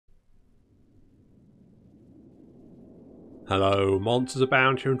Hello,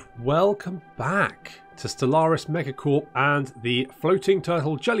 MonstersAbound here, and welcome back to Stellaris, MegaCorp and the Floating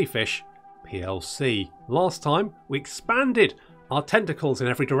Turtle Jellyfish plc. Last time we expanded our tentacles in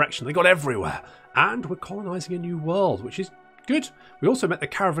every direction, they got everywhere, and we're colonising a new world, which is good. We also met the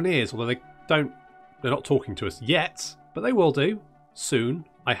Caravaneers, although they're not talking to us yet, but they will do soon,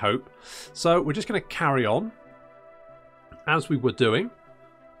 I hope. So we're just going to carry on as we were doing.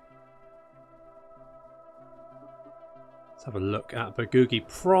 Let's have a look at Bugaggi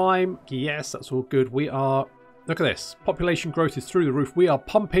Prime. Yes, that's all good. We are... Look at this. Population growth is through the roof. We are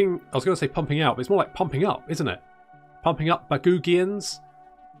pumping... I was going to say pumping out, but it's more like pumping up, isn't it? Pumping up Bugaggians.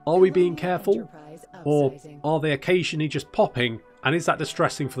 Are we being careful? Or are they occasionally just popping? And is that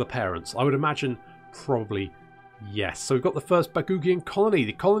distressing for the parents? I would imagine probably yes. So we've got the first Bugaggian colony.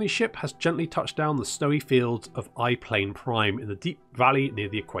 The colony ship has gently touched down the snowy fields of I-Plane Prime in the deep valley near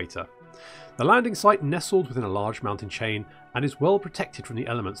the equator. The landing site nestled within a large mountain chain and is well protected from the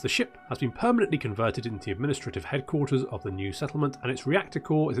elements. The ship has been permanently converted into the administrative headquarters of the new settlement, and its reactor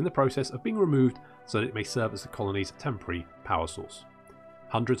core is in the process of being removed so that it may serve as the colony's temporary power source.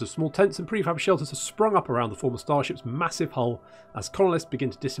 Hundreds of small tents and prefab shelters have sprung up around the former starship's massive hull as colonists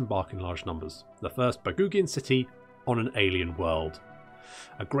begin to disembark in large numbers. The first Bugaggian city on an alien world.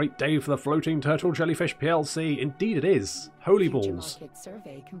 A great day for the Floating Turtle Jellyfish plc. Indeed it is. Holy balls.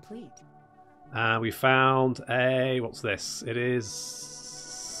 Survey complete. We found a... what's this? It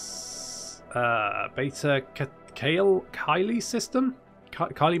is... Beta Kylie system?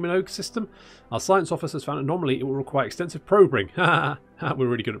 Kylie Minogue system? Our science officers found an anomaly. It will require extensive probing. We're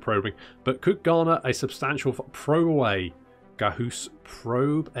really good at probing. But could garner a substantial probe away. Gahoos,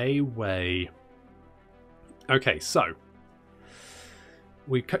 probe away. Okay, so...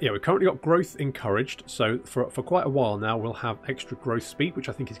 we've currently got growth encouraged, so for quite a while now we'll have extra growth speed, which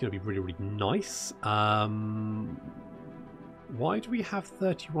I think is going to be really, really nice. Why do we have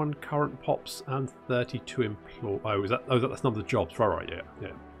 31 current pops and 32 employ? Oh, that's the number of jobs. Right, yeah.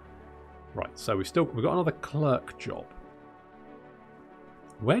 Right, so we've got another clerk job.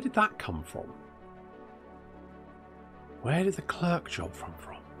 Where did that come from? Where did the clerk job come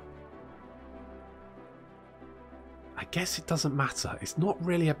from? I guess it doesn't matter. It's not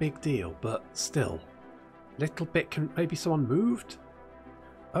really a big deal, but still. Little bit can... maybe someone moved?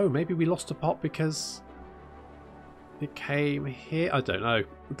 Oh, maybe we lost a pop because it came here? I don't know.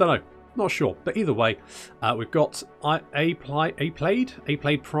 Not sure. But either way, we've got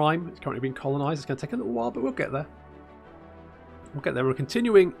A-Plane Prime. It's currently being colonised. It's going to take a little while, but we'll get there. We're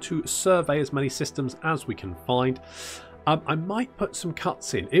continuing to survey as many systems as we can find. I might put some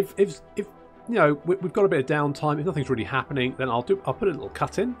cuts in. If you know, we've got a bit of downtime, if nothing's really happening, then I'll put a little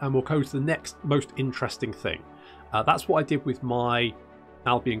cut in and we'll go to the next most interesting thing. That's what I did with my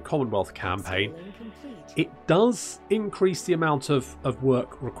Albion Commonwealth campaign. It does increase the amount of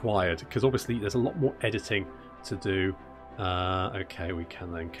work required because obviously there's a lot more editing to do. Okay, we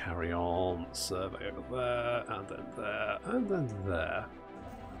can then carry on. Survey over there, and then there, and then there.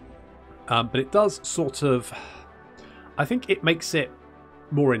 But it does sort of... I think it makes it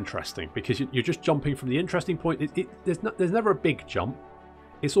more interesting because you're just jumping from the interesting point. There's never a big jump.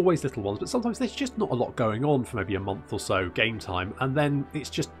 It's always little ones, but sometimes there's just not a lot going on for maybe a month or so game time, and then it's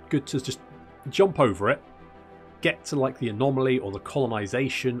just good to just jump over it, get to like the anomaly or the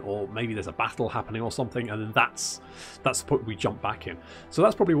colonization, or maybe there's a battle happening or something, and then that's the point we jump back in. So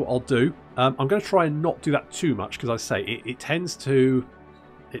that's probably what I'll do. I'm going to try and not do that too much because I say it tends to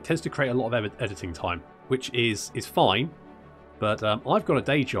create a lot of editing time, which is fine. But I've got a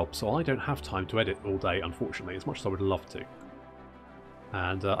day job, so I don't have time to edit all day, unfortunately, as much as I would love to.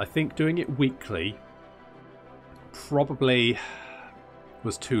 And I think doing it weekly probably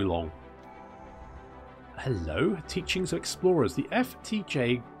was too long. Hello, Teachings of Explorers. The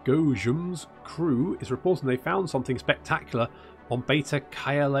FTJ Gojum's crew is reporting they found something spectacular on Beta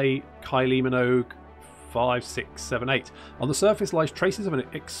Kylie Minogue 5678. On the surface lies traces of an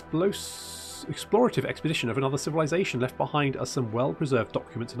explorative expedition of another civilization. Left behind are some well-preserved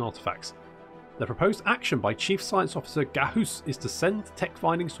documents and artifacts. The proposed action by Chief Science Officer Gahoos is to send tech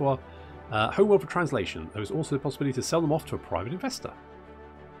findings to our homeworld for translation. There is also the possibility to sell them off to a private investor.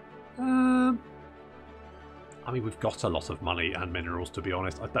 I mean, we've got a lot of money and minerals, to be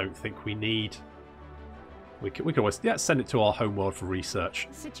honest. I don't think we need... We could always send it to our homeworld for research.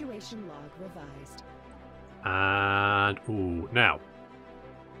 Situation log revised. And, ooh, now...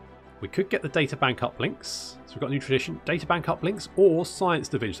 we could get the data bank uplinks. So we've got a new tradition. Data bank uplinks or science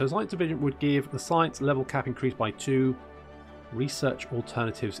division. So science division would give the science level cap increased by 2. Research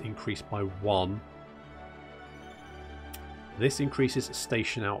alternatives increased by 1. This increases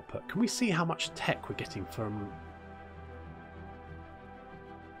station output. Can we see how much tech we're getting from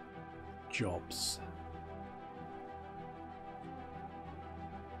jobs.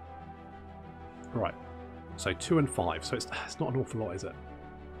 Right. So 2 and 5. So it's not an awful lot, is it?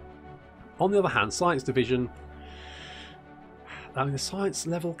 On the other hand, Science Division... I mean, the science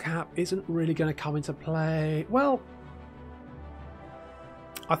level cap isn't really going to come into play. Well...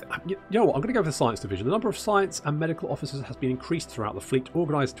 you know what, I'm going to go for the Science Division. The number of science and medical officers has been increased throughout the fleet,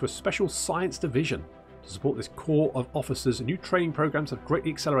 organised to a special Science Division. To support this core of officers, new training programs have greatly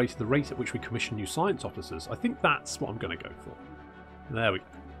accelerated the rate at which we commission new science officers. I think that's what I'm going to go for. There we go.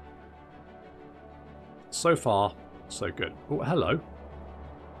 So far, so good. Oh, hello.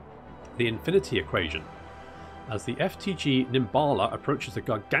 The Infinity Equation. As the FTG Nimbala approaches the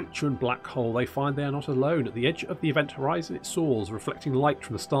gargantuan black hole, they find they are not alone. At the edge of the event horizon it soars, reflecting light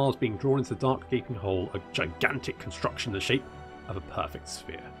from the stars being drawn into the dark gaping hole, a gigantic construction in the shape of a perfect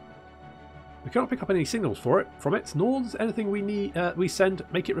sphere. We cannot pick up any signals from it, nor does anything we send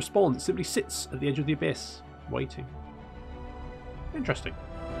make it respond. It simply sits at the edge of the abyss, waiting. Interesting.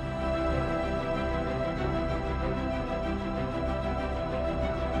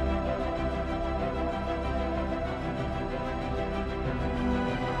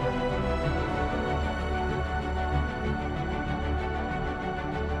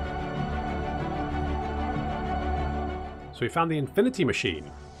 So we found the Infinity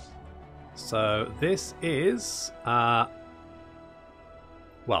Machine. So this is, well,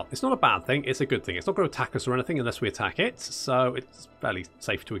 it's not a bad thing, it's a good thing. It's not going to attack us or anything unless we attack it, so it's fairly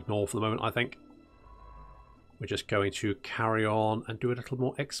safe to ignore for the moment, I think. We're just going to carry on and do a little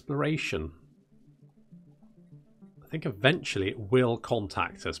more exploration. I think eventually it will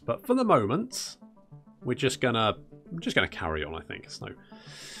contact us, but for the moment, we're just gonna carry on, I think.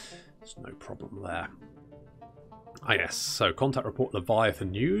 There's no problem there. Ah yes, so contact report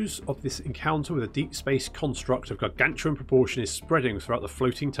Leviathan. News of this encounter with a deep space construct of gargantuan proportion is spreading throughout the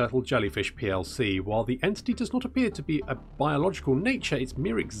Floating Turtle Jellyfish plc. While the entity does not appear to be a biological nature, its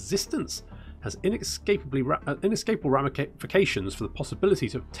mere existence has inescapable ramifications for the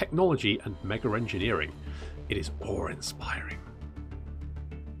possibilities of technology and mega engineering. It is awe-inspiring.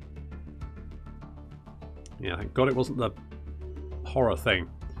 Yeah, thank God it wasn't the horror thing.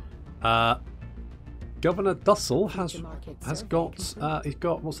 Governor Dussel has got he's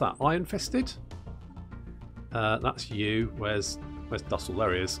got, what's that, Iron Fisted? That's you. Where's Dussel?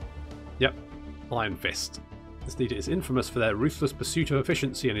 There he is. Yep, Iron Fist. This leader is infamous for their ruthless pursuit of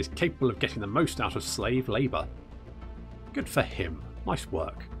efficiency and is capable of getting the most out of slave labour. Good for him. Nice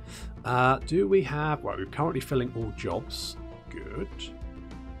work. Do we have... Right, we're currently filling all jobs. Good.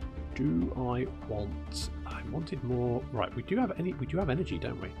 Do I want... I wanted more... Right, we do have energy,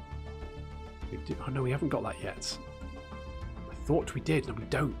 don't we? We do, oh no, we haven't got that yet. I thought we did, and we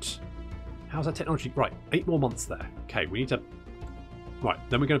don't. How's our technology? Right, 8 more months there. Okay, we need to... Right,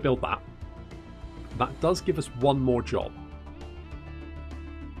 then we're going to build that. That does give us 1 more job.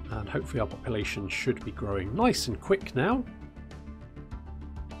 And hopefully our population should be growing nice and quick now.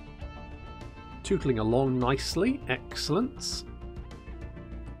 Tootling along nicely. Excellent.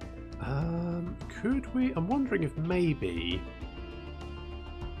 Could we... I'm wondering if maybe...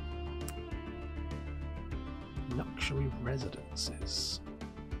 Luxury residences.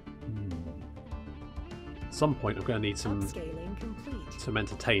 At some point I'm going to need some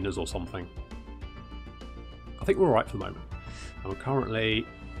entertainers or something. I think we're alright for the moment. And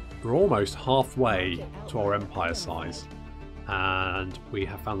we're almost halfway to our empire size. And we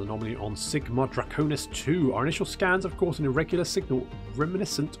have found the anomaly on Sigma Draconis 2. Our initial scans have caught an irregular signal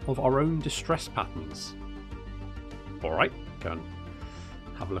reminiscent of our own distress patterns. Alright, go and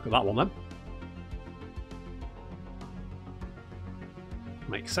have a look at that one then.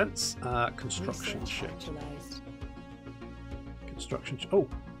 Makes sense. Construction ship. Construction ship. Oh,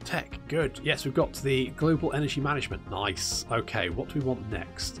 tech. Good. Yes, we've got the global energy management. Nice. Okay, what do we want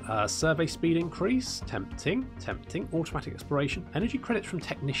next? Survey speed increase. Tempting. Tempting. Automatic exploration. Energy credits from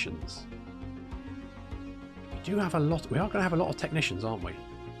technicians. We do have a lot. We are going to have a lot of technicians, aren't we?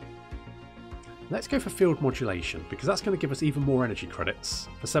 Let's go for field modulation because that's going to give us even more energy credits.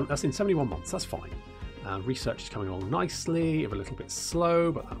 That's in 71 months. That's fine. Research is coming along nicely, a little bit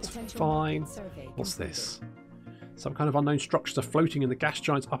slow, but that's fine. What's this? Some kind of unknown structures are floating in the gas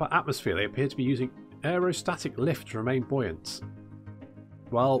giant's upper atmosphere. They appear to be using aerostatic lift to remain buoyant.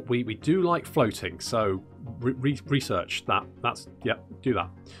 Well, we do like floating, so research that. Yep, do that.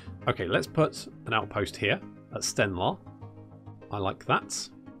 Okay, let's put an outpost here at Stenlar. I like that.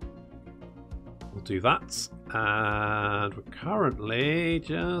 We'll do that. And we're currently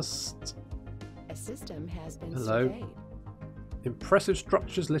just... A system has been Hello. surveyed. Impressive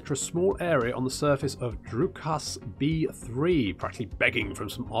structures litter a small area on the surface of Drukas B3, practically begging from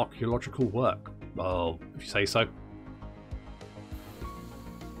some archaeological work. Well, if you say so.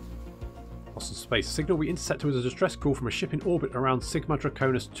 Lost in space. The signal we intercepted was a distress call from a ship in orbit around Sigma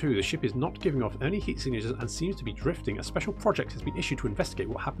Draconis 2. The ship is not giving off any heat signatures and seems to be drifting. A special project has been issued to investigate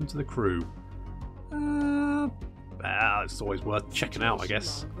what happened to the crew. It's always worth checking out, I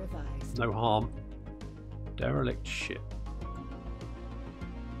guess. No harm. Derelict ship.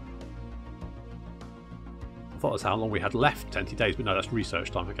 I thought that's how long we had left, 20 days, but no, that's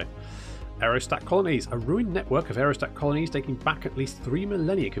research time, okay. Aerostat colonies. A ruined network of aerostat colonies dating back at least 3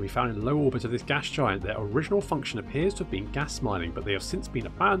 millennia can be found in the low orbit of this gas giant. Their original function appears to have been gas mining, but they have since been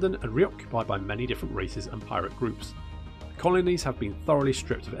abandoned and reoccupied by many different races and pirate groups. The colonies have been thoroughly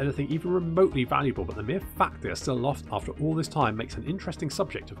stripped of anything even remotely valuable, but the mere fact they are still aloft after all this time makes an interesting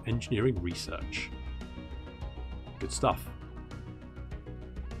subject of engineering research. Good stuff.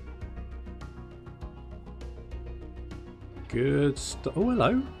 Good stuff. Oh,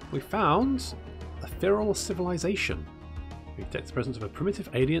 hello. We found a feral civilization. We detect the presence of a primitive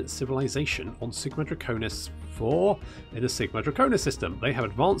alien civilization on Sigma Draconis 4 in the Sigma Draconis system. They have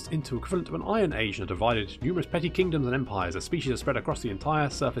advanced into equivalent of an Iron Age and are divided into numerous petty kingdoms and empires. Their species are spread across the entire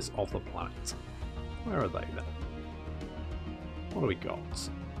surface of the planet. Where are they then? What do we got?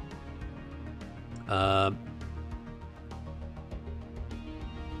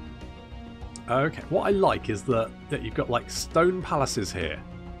 Okay, what I like is that you've got like stone palaces here.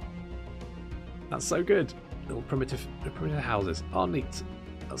 That's so good. Little primitive houses. Oh, neat.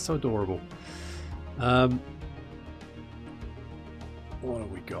 That's so adorable. What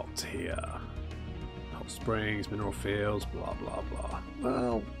have we got here? Hot springs, mineral fields, blah blah blah.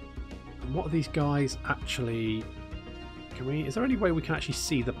 Well, what are these guys actually? Can we? Is there any way we can actually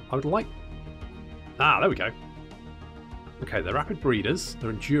see them? I would like. Ah, there we go. Okay, they're rapid breeders.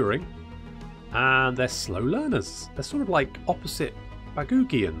 They're enduring. And they're slow learners. They're sort of like opposite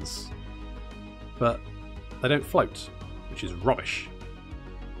Bugaggians. But they don't float, which is rubbish.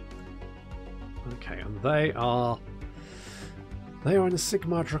 Okay, and they are in the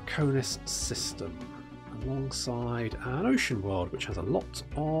Sigma Draconis system, alongside an ocean world, which has a lot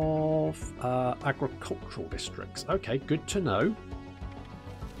of agricultural districts. Okay, good to know.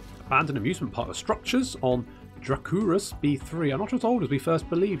 Abandoned amusement park. The structures on Draconis B3 are not as old as we first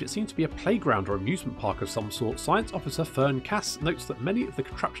believed. It seems to be a playground or amusement park of some sort. Science officer Fern Cass notes that many of the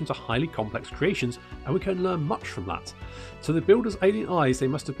contraptions are highly complex creations, and we can learn much from that. To the builders' alien eyes, they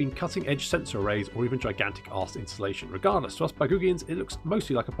must have been cutting-edge sensor arrays or even gigantic art installation. Regardless, to us Bugaggians, it looks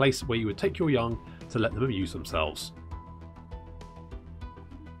mostly like a place where you would take your young to let them amuse themselves.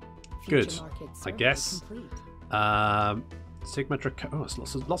 Good, I guess. Sigma Draconis.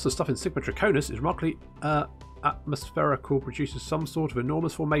 Oh, lots of stuff in Sigma Draconis is remarkably atmospherical, produces some sort of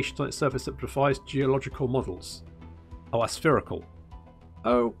enormous formations on its surface that defies geological models. Oh, aspherical.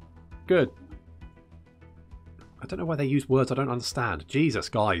 Oh, good. I don't know why they use words I don't understand. Jesus,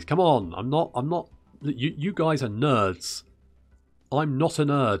 guys, come on. I'm not. You guys are nerds. I'm not a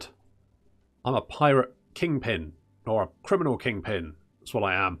nerd. I'm a pirate kingpin or a criminal kingpin. That's what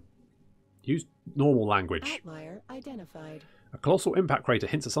I am. Use normal language. Outlier identified. A colossal impact crater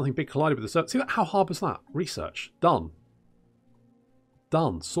hints at something big collided with the surface. See that? How hard was that? Research. Done.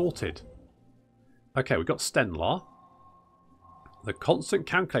 Done. Sorted. Okay, we've got Stenlar. The constant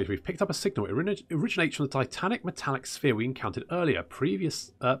calculator. We've picked up a signal. It originates from the titanic metallic sphere we encountered earlier.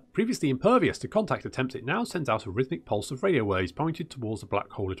 Previously impervious to contact attempts, it now sends out a rhythmic pulse of radio waves pointed towards the black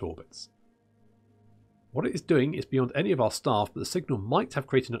hole it orbits. What it is doing is beyond any of our staff, but the signal might have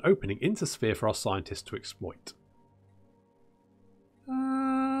created an opening into sphere for our scientists to exploit.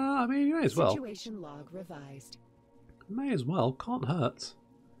 I mean, you may as well. Situation log revised. May as well. Can't hurt.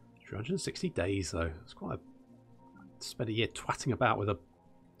 360 days, though. It's quite a... Spend a year twatting about with a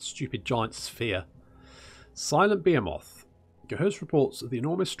stupid giant sphere. Silent Behemoth. Gahus reports that the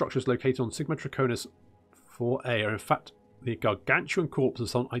enormous structures located on Sigma Draconis 4A are in fact the gargantuan corpse of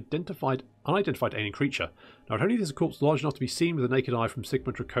some unidentified alien creature. Not only is the corpse large enough to be seen with the naked eye from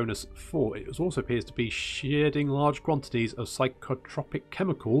Sigma Draconis 4, it also appears to be shedding large quantities of psychotropic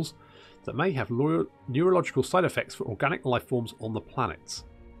chemicals that may have neurological side effects for organic life forms on the planet.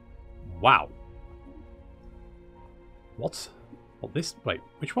 Wow. What? What, this? Wait,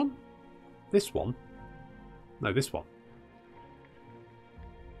 which one? This one? No, this one.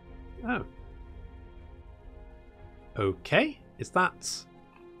 Oh. Okay. Is that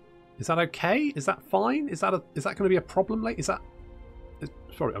okay? Is that fine? Is that going to be a problem? Like,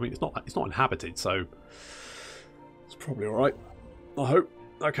 sorry, I mean it's not inhabited, so it's probably all right. I hope.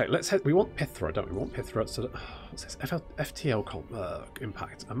 Okay, let's head. We want Pithra, don't we? We want Pithra. So what's this?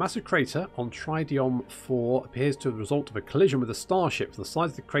 Impact. A massive crater on Tridium 4 appears to have the result of a collision with a starship. From the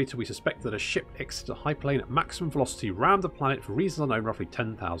size of the crater, we suspect that a ship exited a high plane at maximum velocity, rammed the planet for reasons unknown roughly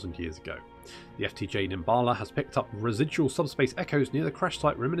 10,000 years ago. The FTJ Nimbala has picked up residual subspace echoes near the crash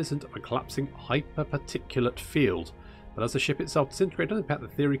site reminiscent of a collapsing hyperparticulate field. But as the ship itself disintegrated, the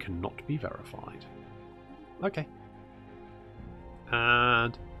theory cannot be verified. Okay.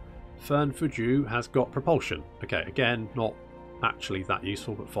 And Fern Fuju has got propulsion. Okay, again, not actually that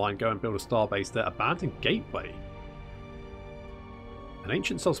useful, but fine. Go and build a starbase there. Abandoned gateway. An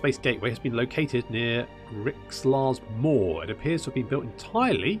ancient subspace gateway has been located near Rixlar's Moor. It appears to have been built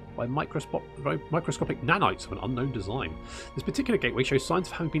entirely by microscopic nanites of an unknown design. This particular gateway shows signs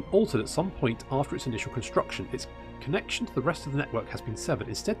of having been altered at some point after its initial construction. Its connection to the rest of the network has been severed.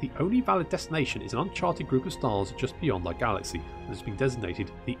 Instead, the only valid destination is an uncharted group of stars just beyond our galaxy that has been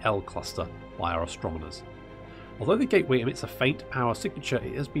designated the L Cluster by our astronomers. Although the gateway emits a faint power signature,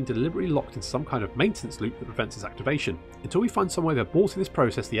 it has been deliberately locked in some kind of maintenance loop that prevents its activation. Until we find some way of aborting this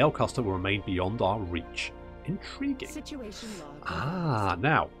process, the L Cluster will remain beyond our reach. Intriguing. Situation log.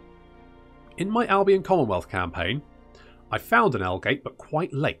 Now, in my Albion Commonwealth campaign, I found an L gate, but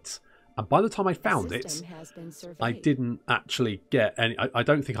quite late. And by the time I found it, I didn't actually get any. I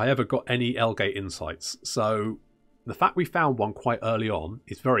don't think I ever got any L gate insights. So the fact we found one quite early on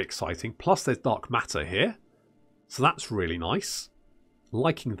is very exciting. Plus, there's dark matter here. So that's really nice.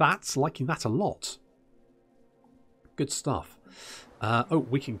 Liking that a lot. Good stuff. Oh,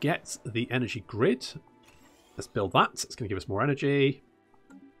 we can get the energy grid. Let's build that. It's going to give us more energy.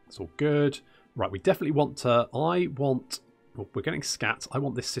 It's all good. Right, we definitely want to... well, we're getting scat. I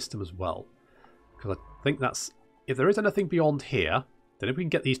want this system as well. Because I think that's... If there is anything beyond here, then if we can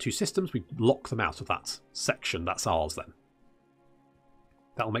get these two systems, we lock them out of that section. That's ours then.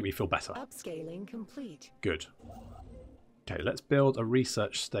 That'll make me feel better. Upscaling complete. Good. Okay, let's build a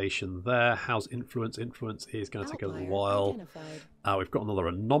research station there. How's influence? Influence is going to take a little while. We've got another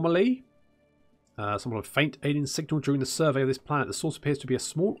anomaly. Some kind of faint alien signal during the survey of this planet. The source appears to be a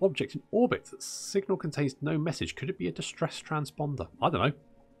small object in orbit. The signal contains no message. Could it be a distress transponder? I don't know.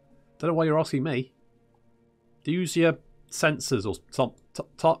 Don't know why you're asking me. Use your sensors or some...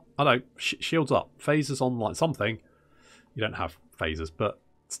 I don't know. Shields up. Phasers online. Something. You don't have phasers, but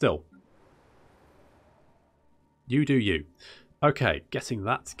still. You do you. Okay, getting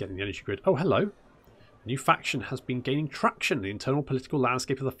that. Getting the energy grid. Oh, hello. A new faction has been gaining traction in the internal political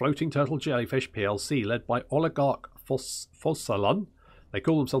landscape of the Floating Turtle Jellyfish plc, led by oligarch Fossalon. They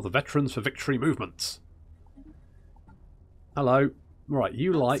call themselves the Veterans for Victory Movement. Hello. Right,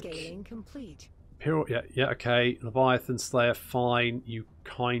 you like... Complete. Yeah, okay. Leviathan Slayer, fine. You're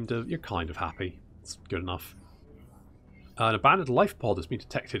kind of happy. It's good enough. An abandoned life pod has been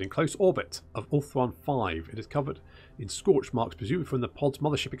detected in close orbit of Ulthuan 5. It is covered in scorch marks, presumably from the pod's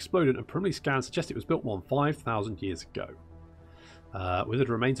mothership exploded, and preliminary scans suggest it was built more than 5,000 years ago. Withered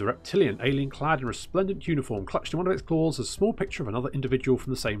remains of a reptilian alien clad in resplendent uniform. Clutched in one of its claws is a small picture of another individual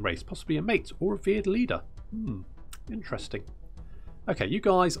from the same race, possibly a mate or revered leader. Interesting. Okay, you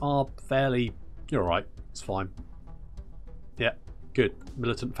guys are fairly... You're alright. It's fine. Yeah, good.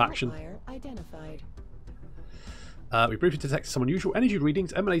 Militant faction. Identified. We briefly detected some unusual energy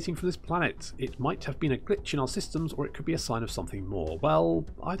readings emanating from this planet. It might have been a glitch in our systems, or it could be a sign of something more. Well,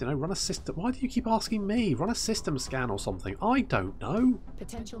 I don't know, run a system... Why do you keep asking me? Run a system scan or something. I don't know.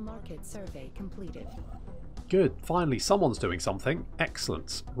 Potential market survey completed. Good. Finally, someone's doing something.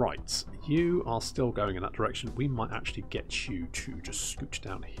 Excellent. Right. You are still going in that direction. We might actually get you to just scooch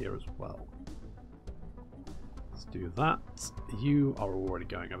down here as well. Let's do that. You are already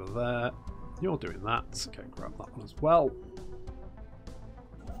going over there. You're doing that. Okay, grab that one as well.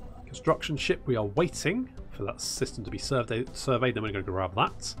 Construction ship. We are waiting for that system to be surveyed. Then we're going to grab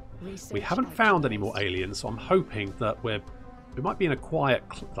that. We haven't found any more aliens, so I'm hoping that we might be in a quiet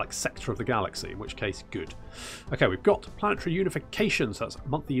sector of the galaxy, in which case, good. Okay, we've got planetary unification, so that's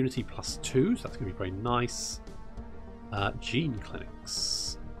monthly unity +2, so that's going to be very nice. Gene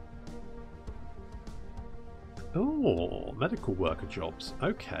clinics. Oh, medical worker jobs.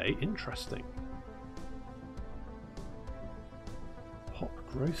 Okay, interesting. Pop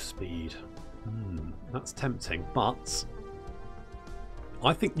growth speed. That's tempting, but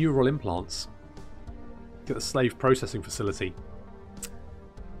I think neural implants. Get the slave processing facility.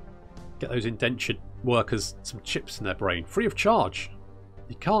 Get those indentured workers some chips in their brain, free of charge.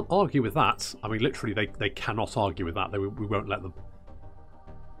 You can't argue with that. I mean, literally, they cannot argue with that. We won't let them.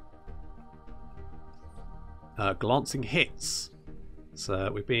 Glancing hits.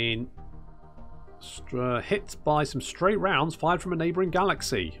 So we've been Hit by some stray rounds fired from a neighbouring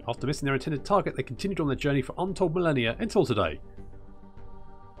galaxy. After missing their intended target, they continued on their journey for untold millennia until today.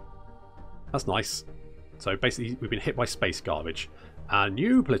 That's nice. So basically, we've been hit by space garbage. A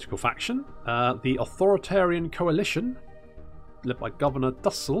new political faction, the Authoritarian Coalition, led by Governor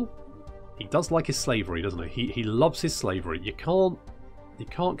Dussel. He does like his slavery, doesn't he? He loves his slavery. You can't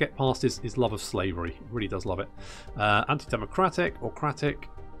get past his love of slavery. He really does love it. Anti-democratic, autocratic,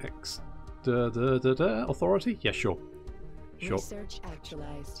 authority? Yeah, sure. Research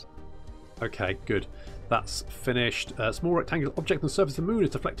actualized. Okay, good. That's finished. A small rectangular object on the surface of the moon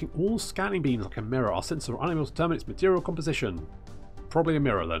is deflecting all scanning beams like a mirror. Our sensor are unable to determine its material composition. Probably a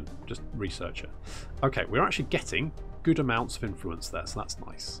mirror then. Just research it. Okay, we're actually getting good amounts of influence there, so that's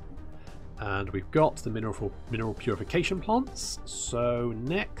nice. And we've got the mineral purification plants. So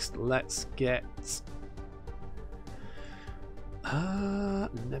next, let's get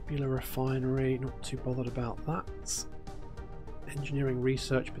Nebula Refinery. Not too bothered about that. Engineering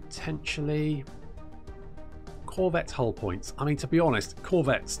research potentially. Corvette hull points. I mean, to be honest,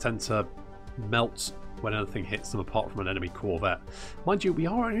 Corvettes tend to melt when anything hits them apart from an enemy Corvette. Mind you, we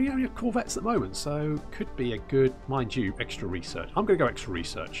only have Corvettes at the moment, so could be a good, mind you, extra research. I'm going to go extra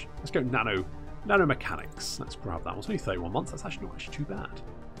research. Let's go nanomechanics. Let's grab that one. It's only 31 months. That's actually not actually too bad.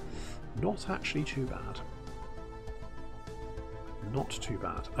 Not actually too bad. Not too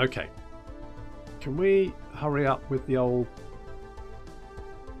bad. Okay. Can we hurry up with the old...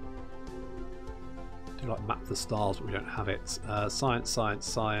 do like map the stars, but we don't have it. Science, science,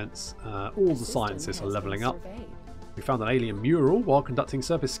 science. All the sciences are levelling up. We found an alien mural while conducting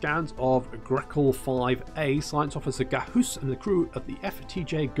surface scans of Grekel 5A. Science officer Gahus and the crew of the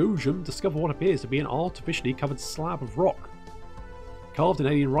FTJ Gojum discover what appears to be an artificially covered slab of rock. Carved in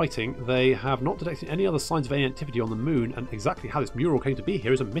alien writing, they have not detected any other signs of alien activity on the moon, and exactly how this mural came to be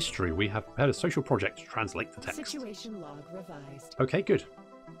here is a mystery. We have prepared a social project to translate the text. Situation log revised. Okay, good.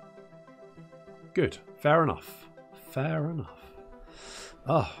 Good. Fair enough. Fair enough.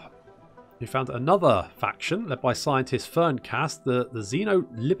 Oh, we found another faction led by scientist Ferncast, the Xeno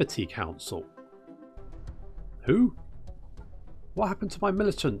Liberty Council. Who? What happened to my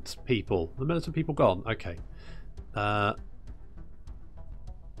militant people? The militant people gone. Okay.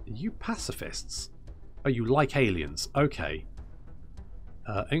 You pacifists? Oh, you like aliens. Okay.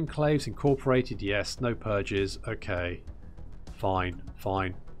 Enclaves incorporated. Yes. No purges. Okay. Fine.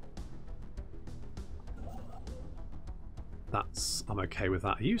 Fine. I'm okay with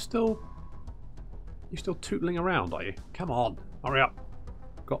that. Are you still tootling around, are you? Come on, hurry up.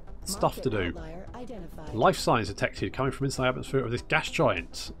 Got stuff to do. Life signs detected coming from inside the atmosphere of this gas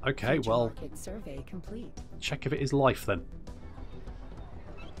giant. Okay, well, survey complete. Check if it is life then.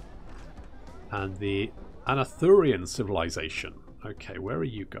 And the Anathurian civilization. Okay, where are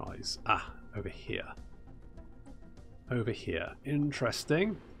you guys? Ah, over here. Over here.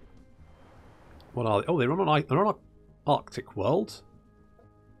 Interesting. What are they? Oh, they're on an Arctic world.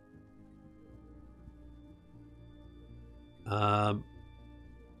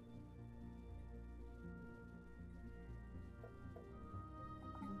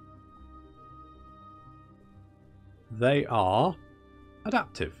 They are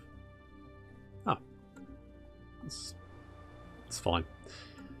adaptive. Ah, it's fine.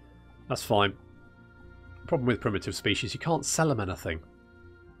 That's fine. Problem with primitive species, you can't sell them anything.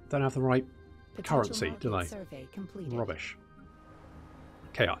 Don't have the right currency, do they? Rubbish.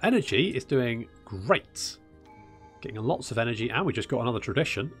 Okay, our energy is doing great. Getting lots of energy, and we just got another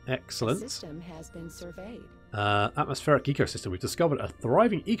tradition. Excellent. The system has been surveyed. Atmospheric ecosystem. We've discovered a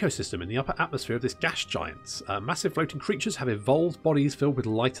thriving ecosystem in the upper atmosphere of this gas giant. Massive floating creatures have evolved bodies filled with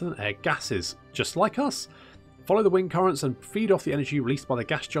lighter than air gases, just like us. Follow the wind currents and feed off the energy released by the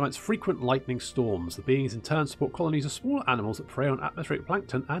gas giant's frequent lightning storms. The beings in turn support colonies of smaller animals that prey on atmospheric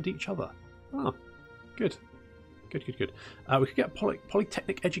plankton and each other. Oh, good. Good, good, good. We could get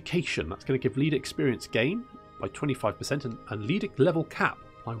Polytechnic Education. That's going to give leader experience gain by 25% and leader level cap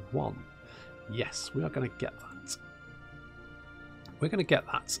by 1. Yes, we are going to get that. We're going to get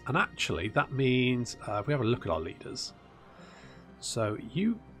that. And actually, that means if we have a look at our leaders. So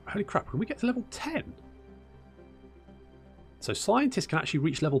you... Holy crap, can we get to level 10? So scientists can actually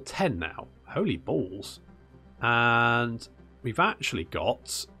reach level 10 now. Holy balls. And we've actually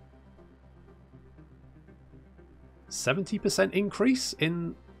got 70% increase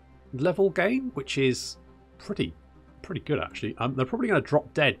in level gain, which is pretty good actually. They're probably going to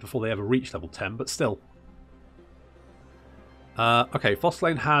drop dead before they ever reach level 10, but still. Okay,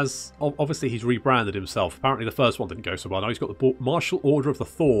 Fosslane has... Obviously he's rebranded himself. Apparently the first one didn't go so well. Now he's got the Martial Order of the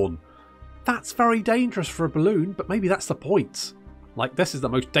Thorn. That's very dangerous for a balloon, but maybe that's the point. Like, this is the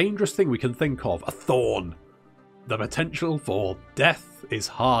most dangerous thing we can think of. A thorn. The potential for death is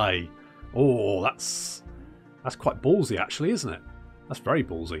high. Oh, that's quite ballsy, actually, isn't it? That's very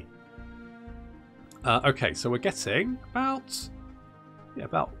ballsy. Okay, so we're getting about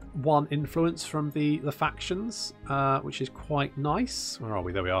 1 influence from the factions, which is quite nice. Where are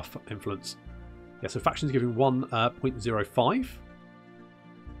we? There we are. Influence. Yeah, so factions giving 1.05.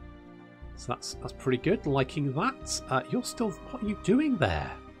 So that's pretty good. Liking that. You're still. What are you doing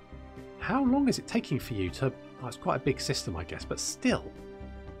there? How long is it taking for you to? Oh, it's quite a big system, I guess, but still.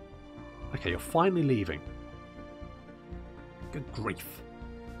 Okay, you're finally leaving. Good grief.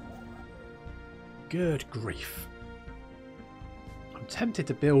 Good grief. I'm tempted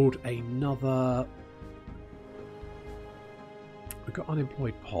to build another... We've got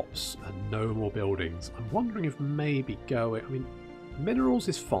unemployed pops and no more buildings. I'm wondering if maybe going... I mean, minerals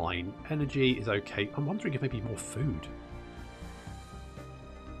is fine. Energy is okay. I'm wondering if maybe more food.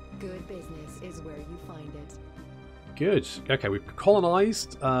 Good business is where you find it. Good. Okay, we've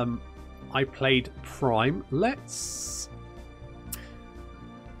colonised. I played Prime. Let's...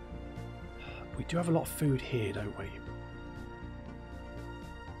 We do have a lot of food here, don't we?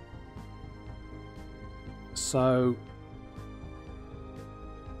 So...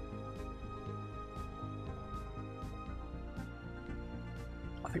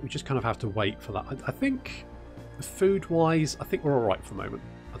 I think we just kind of have to wait for that. I think, food-wise, I think we're alright for the moment.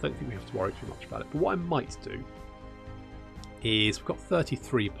 I don't think we have to worry too much about it. But what I might do is, we've got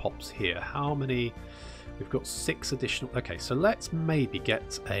 33 pops here. How many? We've got 6 additional. Okay, so let's maybe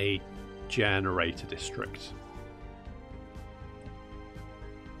get a generator district.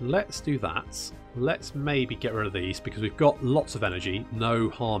 Let's do that. Let's maybe get rid of these because we've got lots of energy. No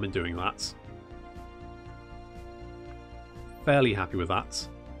harm in doing that. Fairly happy with that.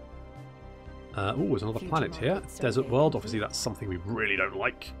 Oh, there's another planet here. Desert world. Obviously, that's something we really don't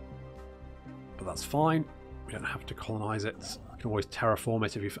like. But that's fine. We don't have to colonize it. I can always terraform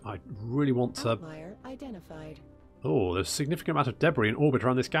it if I really want to. Outlier identified. Oh, there's a significant amount of debris in orbit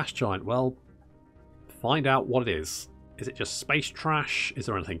around this gas giant. Well, find out what it is. Is it just space trash? Is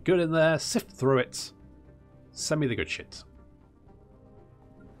there anything good in there? Sift through it. Send me the good shit.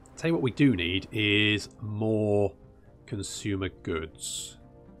 Tell you what we do need is more consumer goods.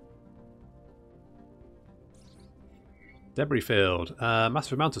 Debris field.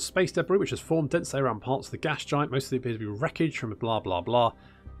 Massive amount of space debris which has formed densely around parts of the gas giant. Most of it appears to be wreckage from a blah blah blah.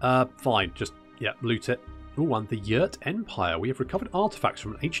 Fine, just, yeah, loot it. Oh, and the Yurt Empire. We have recovered artifacts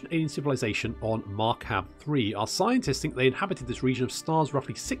from an ancient alien civilization on Markab 3. Our scientists think they inhabited this region of stars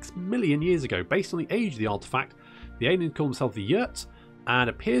roughly 6 million years ago. Based on the age of the artifact, the aliens call themselves the Yurt and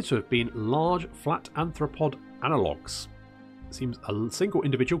appear to have been large, flat anthropod analogues. It seems a single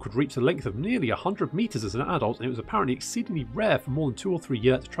individual could reach the length of nearly 100 meters as an adult, and it was apparently exceedingly rare for more than 2 or 3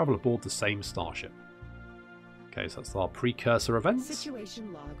 Yurt to travel aboard the same starship. Okay, so that's our precursor events.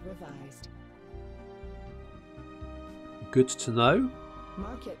 Situation log revised. Good to know.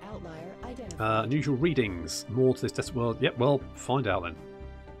 Market outlier identified. Unusual readings. More to this test world. Yep, well, find out then.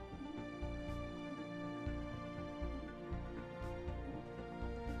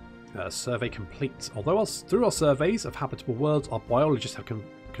 Survey complete. Although through our surveys of habitable worlds, our biologists have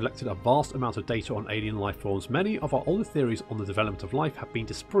collected a vast amount of data on alien life forms. Many of our older theories on the development of life have been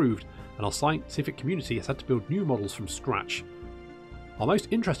disproved, and our scientific community has had to build new models from scratch. Our most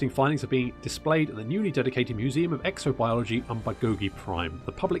interesting findings are being displayed at the newly dedicated Museum of Exobiology on Bugaggi Prime.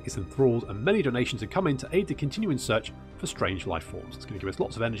 The public is enthralled, and many donations have come in to aid the continuing search for strange life forms. It's going to give us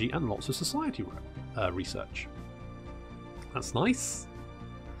lots of energy and lots of society research. That's nice.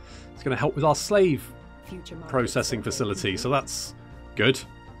 It's going to help with our slave processing facility, so that's good.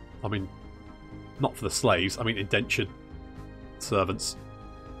 I mean, not for the slaves, I mean indentured servants.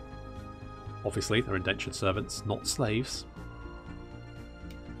 Obviously, they're indentured servants, not slaves.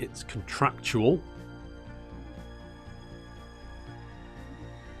 It's contractual.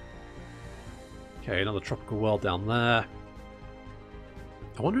 Okay, another tropical world down there.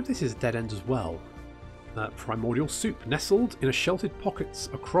 I wonder if this is a dead end as well. Primordial soup. Nestled in a sheltered pockets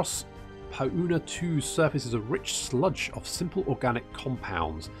across Pauna 2's surface is a rich sludge of simple organic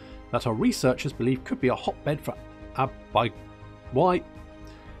compounds that our researchers believe could be a hotbed for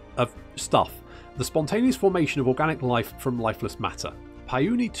of stuff. The spontaneous formation of organic life from lifeless matter.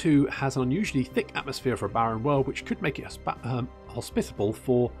 Pauna 2 has an unusually thick atmosphere for a barren world, which could make it hospitable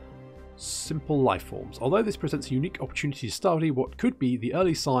for simple life forms. Although this presents a unique opportunity to study what could be the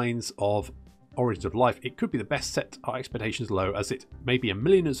early signs of origins of life, it could be the best set our expectations low, as it may be a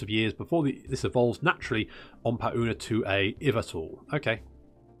millions of years before this evolves naturally on Pauna 2A, if at all. Okay.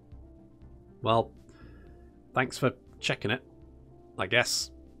 Well, thanks for checking it. I guess.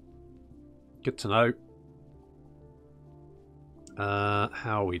 Good to know.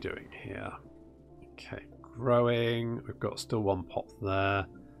 How are we doing here? Okay, growing. We've got still one pot there.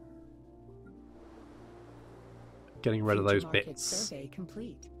 Getting rid of those bits. Survey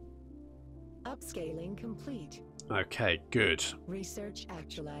complete. Upscaling complete. Okay, good. Research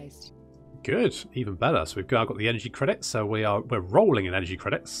actualized. Good, even better. So we've got the energy credits, so we're rolling in energy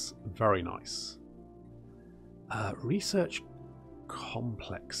credits. Very nice. Research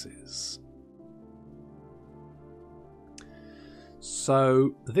complexes.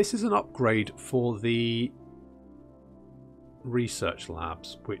 So this is an upgrade for the research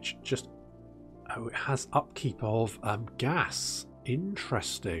labs, which just it has upkeep of gas.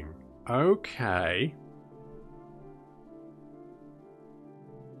 Interesting. Okay.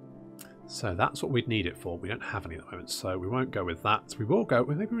 So that's what we'd need it for. We don't have any at the moment, so we won't go with that. We will go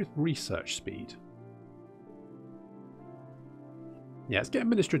with maybe with research speed. Yeah, let's get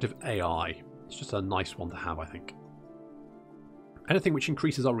administrative AI. It's just a nice one to have, I think. Anything which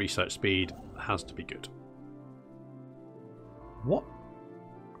increases our research speed has to be good. What?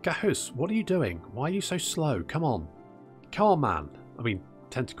 Gahus, what are you doing? Why are you so slow? Come on. Come on, man. I mean,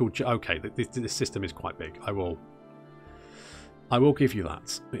 tentacle... Okay, this system is quite big. I will give you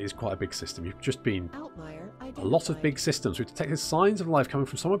that. It is quite a big system. You've just been a lot of big systems. We've detected signs of life coming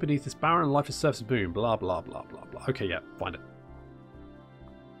from somewhere beneath this barren and lifeless surface of the moon. Blah, blah, blah, blah, blah. Okay, yeah, find it.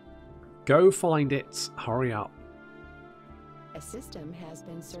 Go find it. Hurry up. A system has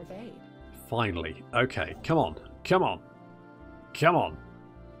been surveyed. Finally. Okay, come on. Come on. Come on.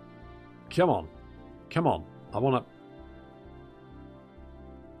 Come on. Come on. I want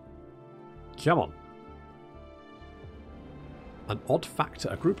to... Come on. An odd factor.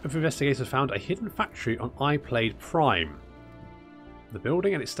 A group of investigators found a hidden factory on iPlaid Prime. The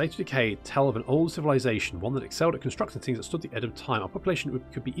building and its state of decay tell of an old civilization, one that excelled at constructing things that stood the edge of time. Our population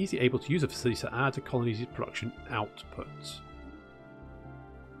could be easily able to use the facility to add to colony's production output.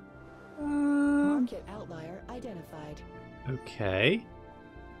 Market outlier identified. Okay.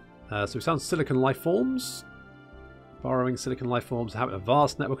 So we found silicon life forms. Borrowing silicon life forms have a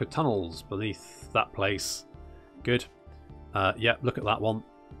vast network of tunnels beneath that place. Good. Yeah, look at that one.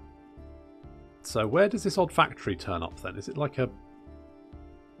 So where does this odd factory turn up then? Is it like a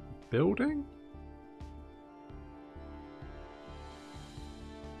building?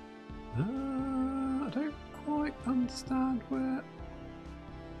 I don't quite understand where...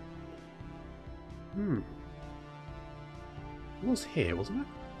 It was here, wasn't it?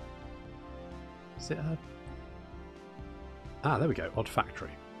 Is it a... Ah, there we go. Odd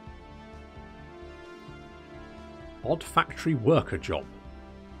factory. Odd factory worker job.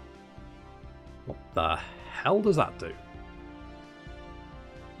 What the hell does that do?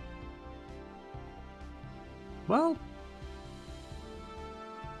 Well,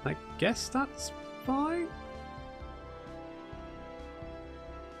 I guess that's fine.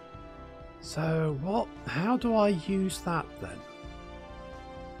 So what? How do I use that then?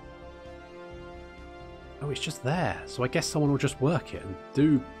 Oh, it's just there. So I guess someone will just work it and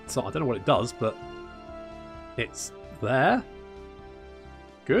do... So I don't know what it does, but it's there.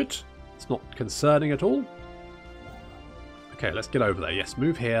 Good. It's not concerning at all. Okay, let's get over there. Yes,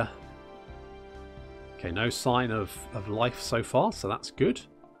 move here. Okay, no sign of life so far, so that's good.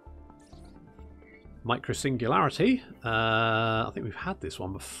 Microsingularity. I think we've had this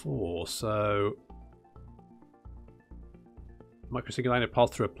one before, so... Microsingularity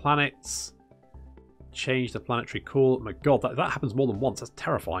path through a planet. Change the planetary core. Oh my god, that happens more than once. That's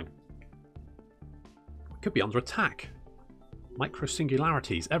terrifying. Could be under attack.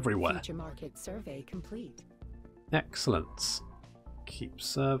 Microsingularities everywhere. Future market survey complete. Excellent. Keep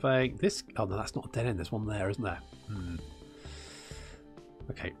surveying. This... Oh no, that's not a dead end. There's one there, isn't there?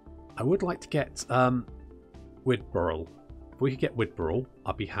 Okay. I would like to get Widburl. If we could get Widburl,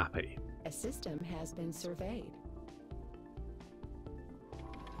 I'd be happy. A system has been surveyed.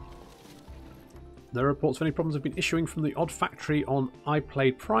 No reports of any problems have been issuing from the odd factory on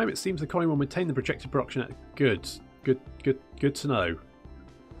iPlaid Prime. It seems the colony will maintain the projected production at... Good to know.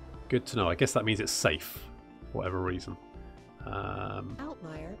 Good to know. I guess that means it's safe, for whatever reason.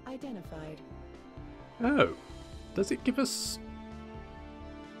 Outlier identified. Oh. Does it give us...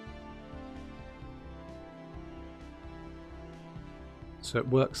 So it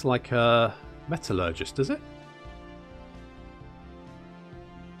works like a metallurgist, does it?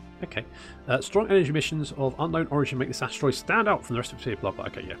 Okay. Strong energy emissions of unknown origin make this asteroid stand out from the rest of the blah blah.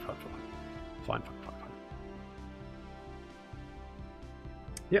 Okay, yeah, fine.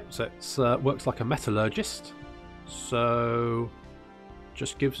 Yep, so it works like a metallurgist. So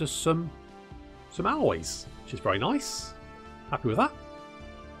just gives us some alloys, which is very nice. Happy with that.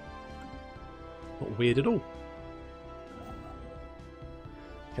 Not weird at all.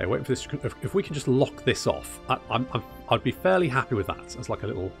 Okay, waiting for this. If we can just lock this off, I'd be fairly happy with that as like a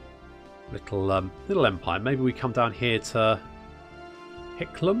little empire. Maybe we come down here to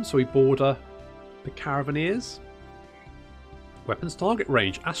Hicklum, so we border the Caravaneers. Weapons target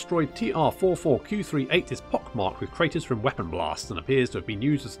range. Asteroid TR44Q38 is pockmarked with craters from weapon blasts and appears to have been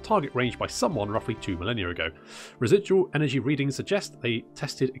used as a target range by someone roughly 2 millennia ago. Residual energy readings suggest they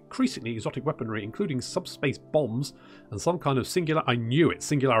tested increasingly exotic weaponry, including subspace bombs and some kind of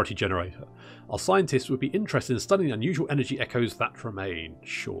singularity generator. Our scientists would be interested in studying the unusual energy echoes that remain.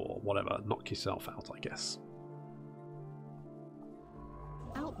 Sure, whatever. Knock yourself out, I guess.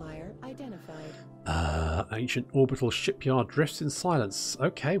 Outlier identified. Ancient orbital shipyard drifts in silence.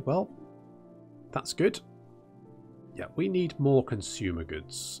 Okay, well, that's good. Yeah, we need more consumer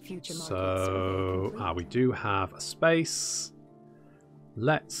goods. So, we do have a space.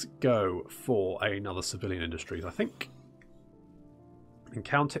 Let's go for another civilian industries, I think.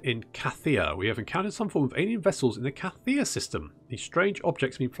 Encounter in Cathia. We have encountered some form of alien vessels in the Cathia system. These strange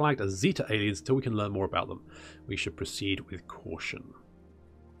objects have been flagged as Zeta aliens until we can learn more about them. We should proceed with caution.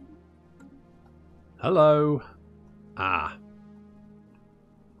 Hello.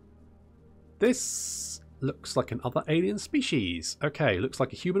 This looks like another alien species. Okay, looks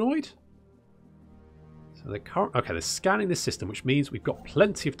like a humanoid. So they're scanning this system, which means we've got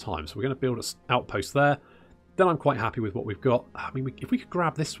plenty of time. So we're going to build an outpost there. Then I'm quite happy with what we've got. I mean, if we could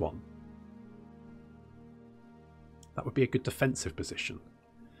grab this one, that would be a good defensive position.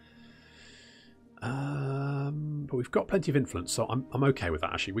 But we've got plenty of influence, so I'm okay with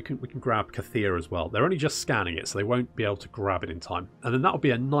that. Actually, we can grab Cathia as well. They're only just scanning it, so they won't be able to grab it in time. And then that would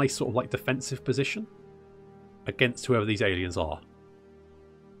be a nice sort of like defensive position against whoever these aliens are.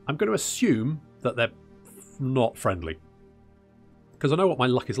 I'm going to assume that they're not friendly, because I know what my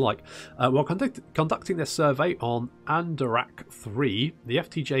luck is like. While conducting their survey on Andorak 3, the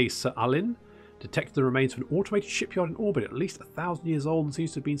FTJ Sir Alin detected the remains of an automated shipyard in orbit at least 1,000 years old and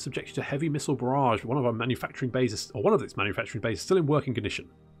seems to have been subjected to heavy missile barrage. One of its manufacturing bases is still in working condition.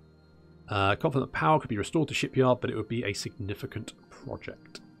 Confident that power could be restored to shipyard, but it would be a significant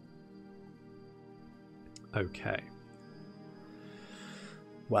project. Okay.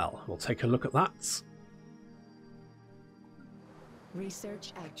 Well, we'll take a look at that.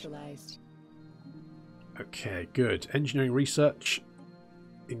 Research actualized. Okay, good. Engineering research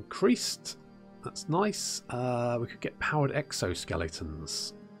increased. That's nice. We could get powered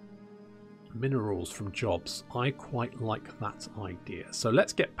exoskeletons. Minerals from jobs. I quite like that idea. So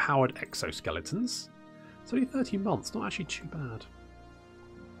let's get powered exoskeletons. It's only 30 months. Not actually too bad.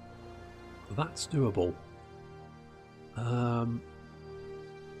 That's doable.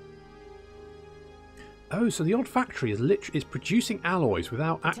 Oh, so the odd factory is producing alloys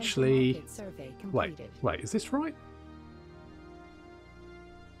without actually... Wait, is this right?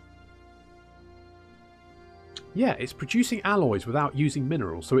 Yeah, it's producing alloys without using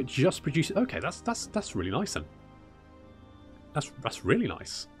minerals, so it just produces... Okay, that's really nice then. That's really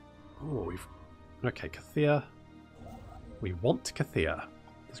nice. Oh, okay, Cathia. We want Cathia.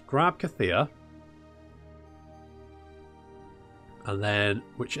 Let's grab Cathia. And then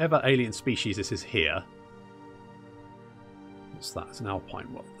whichever alien species this is here. What's that? It's an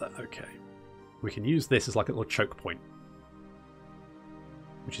alpine world there. Okay. We can use this as like a little choke point.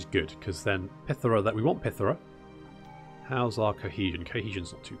 Which is good, because then Pithera, we want Pithera. How's our cohesion?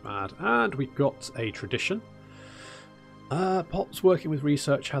 Cohesion's not too bad. And we've got a tradition. Pops working with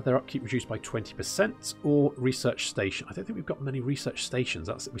research had their upkeep reduced by 20%, or research station. I don't think we've got many research stations.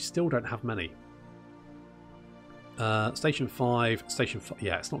 We still don't have many. Station 5, Station 5.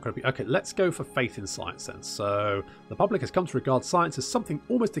 Yeah, it's not going to be... Okay, let's go for faith in science then. So, the public has come to regard science as something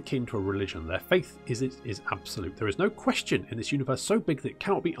almost akin to a religion. Their faith is absolute. There is no question in this universe so big that it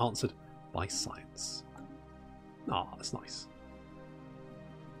cannot be answered by science. Ah, that's nice.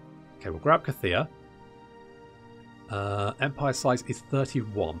 Okay, we'll grab Cathia. Empire size is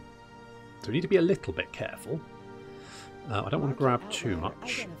 31. So we need to be a little bit careful. I don't want to grab too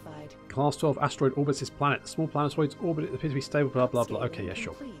much. Class 12 asteroid orbits this planet. The small planetoid's orbit appears to be stable, blah, blah, blah. Okay, yeah,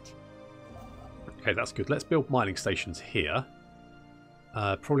 sure. Okay, that's good. Let's build mining stations here.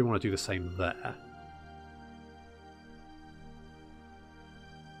 Probably want to do the same there.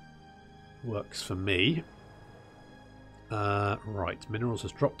 Works for me. Right, minerals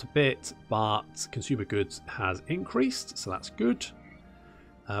has dropped a bit, but consumer goods has increased, so that's good.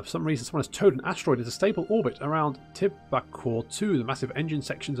 For some reason, someone has towed an asteroid into stable orbit around Tibacor 2. The massive engine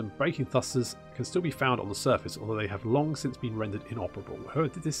sections and braking thrusters can still be found on the surface, although they have long since been rendered inoperable. Whoever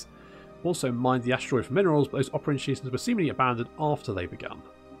did this also mined the asteroid for minerals, but those operations were seemingly abandoned after they began.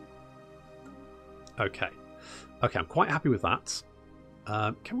 Okay. Okay, I'm quite happy with that.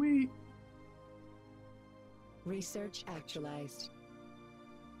 Can we... Research actualized.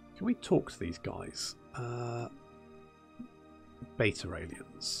 Can we talk to these guys? Beta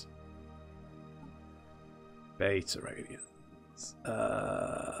aliens. Beta aliens.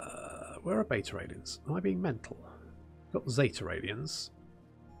 Where are beta aliens? Am I being mental? Got Zeta aliens.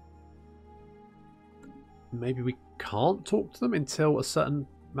 Maybe we can't talk to them until a certain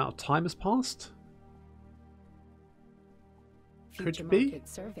amount of time has passed? Future Could be. market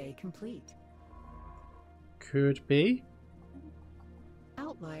survey complete. Could be.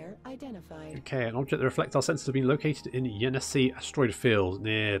 Outlier identified. Okay, an object that reflects our senses has been located in Yenesi asteroid field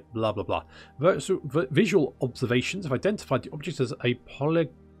near blah blah blah. Visual observations have identified the object as a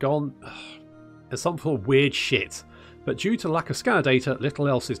polygon, as some sort of weird shit. But due to lack of scanner data, little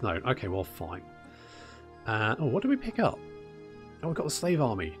else is known. Okay, well, fine. Oh, what did we pick up? Oh, we got the slave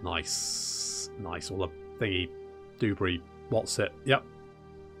army. Nice, nice. All the thingy, doobry. What's it? Yep.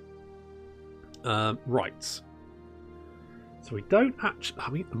 Right. So we don't actually...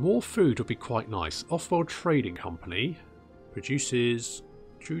 I mean, more food would be quite nice. Off-world trading company produces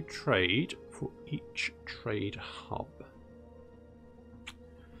true trade for each trade hub.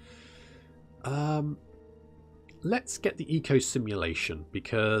 Let's get the eco simulation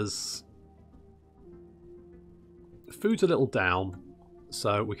because food's a little down,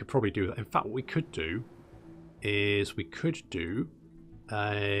 so we could probably do that. In fact, what we could do is we could do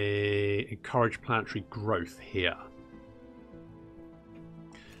encourage planetary growth here.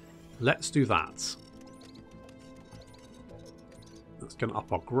 Let's do that. That's going to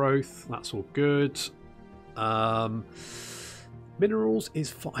up our growth. That's all good. Minerals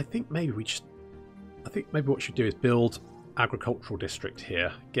is fine. I think maybe we just... I think maybe what we should do is build agricultural district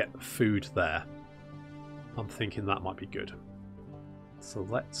here. Get food there. I'm thinking that might be good. So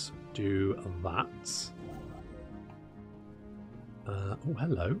let's do that. Oh,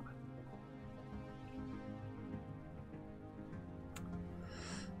 hello.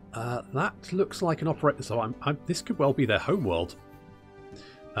 That looks like an operator. So this could well be their homeworld.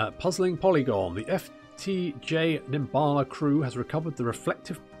 Puzzling polygon. The FTJ Nimbala crew has recovered the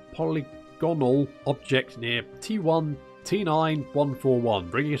reflective polygonal object near T1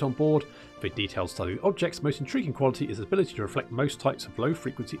 T9141. Bringing it on board for a detailed study. The object's most intriguing quality is its ability to reflect most types of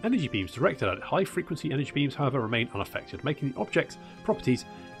low-frequency energy beams directed at it. High-frequency energy beams, however, remain unaffected, making the object's properties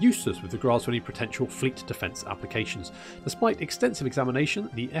useless with regards to any potential fleet defence applications. Despite extensive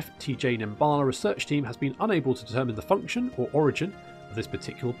examination, the FTJ Nimbala research team has been unable to determine the function or origin of this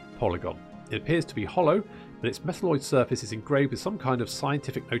particular polygon. It appears to be hollow, but its metalloid surface is engraved with some kind of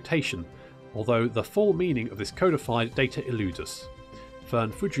scientific notation, although the full meaning of this codified data eludes us.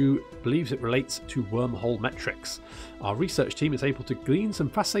 Fern Fuju believes it relates to wormhole metrics. Our research team is able to glean some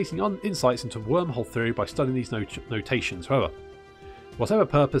fascinating insights into wormhole theory by studying these notations. However, whatever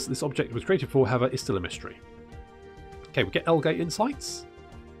purpose this object was created for, however, is still a mystery. Okay, we get L-Gate insights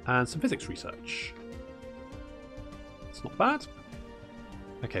and some physics research. It's not bad.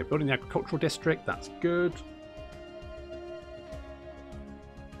 Okay, building the agricultural district, that's good.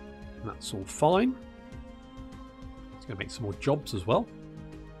 That's all fine. It's going to make some more jobs as well.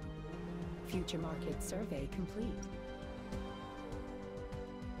 Future market survey complete.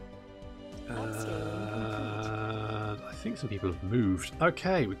 I think some people have moved.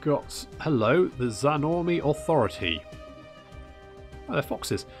 Okay, we've got, hello, the Zanormi Authority. Oh, they're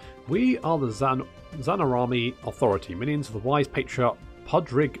foxes. We are the Zanarami Authority, minions of the wise patriarch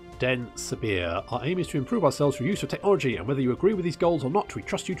Pudrig Den Sabir. Our aim is to improve ourselves through use of technology, and whether you agree with these goals or not, we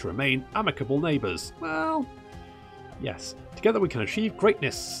trust you to remain amicable neighbours. Well, yes. Together we can achieve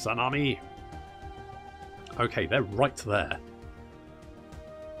greatness, Sanami. Okay, they're right there.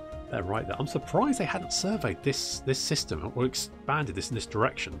 They're right there. I'm surprised they hadn't surveyed this system or expanded this in this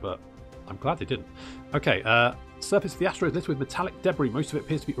direction, but I'm glad they didn't. Okay, surface of the asteroid is littered with metallic debris. Most of it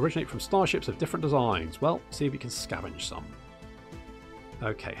appears to be originate from starships of different designs. Well, see if we can scavenge some.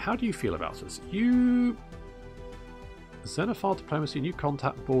 Okay, how do you feel about this? You... Xenophile diplomacy, new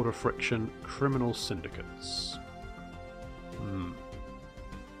contact, border friction, criminal syndicates.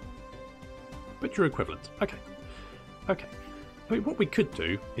 But you're equivalent. Okay. Okay. I mean, what we could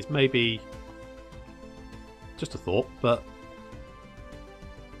do is maybe... Just a thought, but...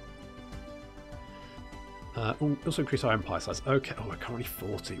 also increase our empire size. Okay, oh, we're currently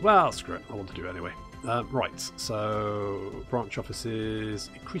 40. Well, screw it. I want to do it anyway. Right, so branch offices,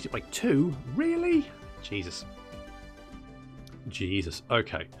 increase it by 2? Really? Jesus. Jesus.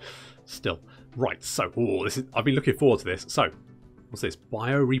 Okay. Still. Right, so, this is, I've been looking forward to this. So, what's this?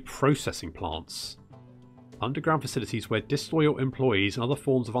 Bioreprocessing plants. Underground facilities where disloyal employees and other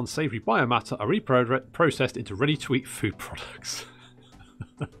forms of unsavory biomatter are reprocessed into ready-to-eat food products.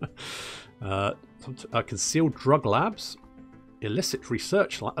 Concealed drug labs. Illicit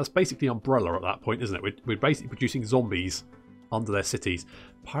research lab. That's basically Umbrella at that point, isn't it? We're basically producing zombies under their cities.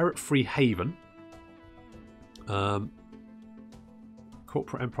 Pirate-free haven.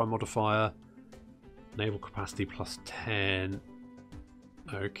 Corporate empire modifier. Naval capacity plus 10.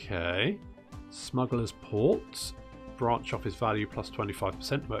 Okay. Smuggler's port. Branch office value plus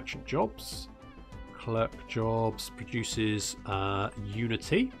 25%. Merchant jobs. Clerk jobs. Produces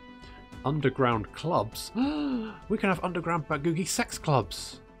unity. Underground clubs. We can have underground Bugaggi sex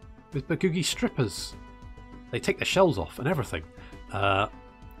clubs. With Bugaggi strippers. They take their shells off and everything.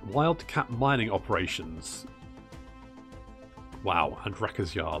 Wildcat mining operations. Wow. And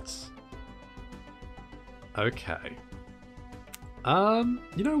wreckers yards. Okay.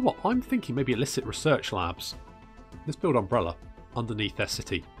 You know what? I'm thinking maybe illicit research labs. Let's build Umbrella underneath their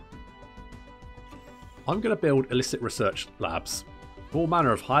city. I'm going to build illicit research labs. All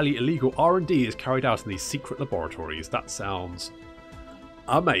manner of highly illegal R&D is carried out in these secret laboratories. That sounds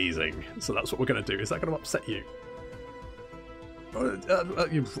amazing. So that's what we're going to do. Is that going to upset you?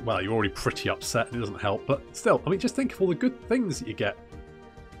 Well, you're already pretty upset and it doesn't help. But still, I mean, just think of all the good things that you get.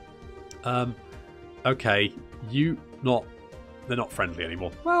 Okay, they're not friendly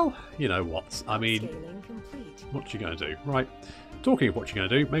anymore. Well, you know what? I mean, what you going to do? Right. Talking of what you're going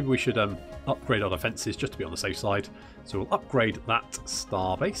to do, maybe we should upgrade our defences just to be on the safe side. So we'll upgrade that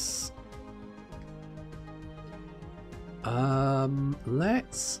starbase.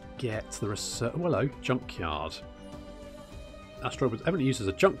 Let's get the research. Oh, hello, junkyard. Asteroid was evidently used as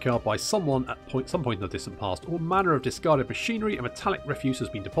a junkyard by someone at some point in the distant past. All manner of discarded machinery and metallic refuse has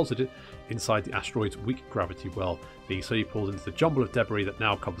been deposited inside the asteroid's weak gravity well, being slowly pulled into the jumble of debris that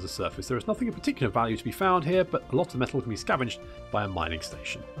now covers the surface. There is nothing of particular value to be found here, but a lot of metal can be scavenged by a mining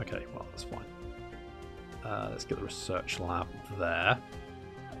station. Okay, well, that's fine. Let's get the research lab there.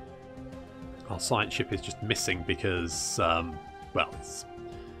 Our science ship is just missing because, well,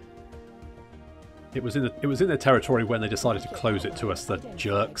 it was in their territory when they decided to close it to us, the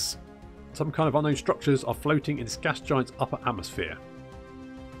jerks. Some kind of unknown structures are floating in this gas giant's upper atmosphere.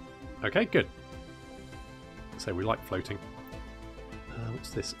 Okay, good. So we like floating.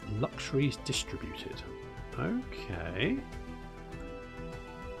 What's this? Luxuries distributed. Okay.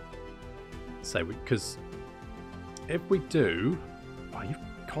 So because if we do, wow, you've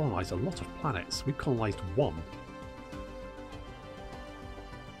colonised a lot of planets. We've colonised one.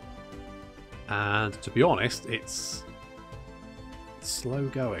 And to be honest, it's slow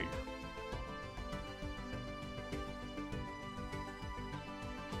going.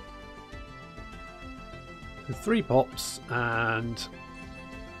 With 3 pops and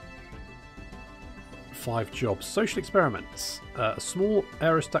 5 jobs. Social experiments. A small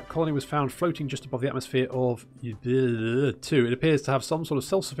aerostat colony was found floating just above the atmosphere of 2. It appears to have some sort of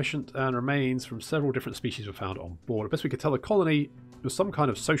self-sufficient, and remains from several different species were found on board. At best we could tell the colony was some kind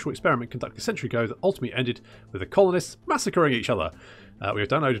of social experiment conducted a century ago that ultimately ended with the colonists massacring each other. We have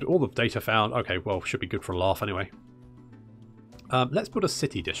downloaded all the data found. Okay, well, should be good for a laugh anyway. Let's put a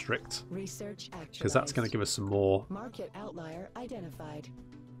city district, because that's going to give us some more market outlier identified.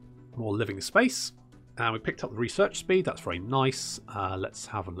 More living space. And we picked up the research speed. That's very nice. Let's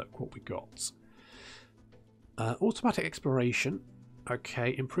have a look what we got. Automatic exploration.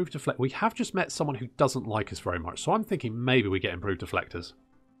 Okay, improved deflect. We have just met someone who doesn't like us very much, so I'm thinking maybe we get improved deflectors.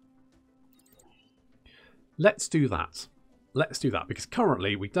 Let's do that. Let's do that, because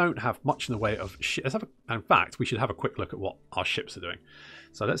currently we don't have much in the way of ships. In fact, we should have a quick look at what our ships are doing.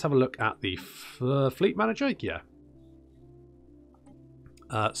 So let's have a look at the fleet manager. Yeah.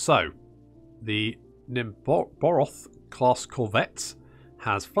 So the Nimboroth class corvette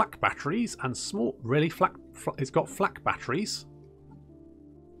has flak batteries and small. Really, it's got flak batteries.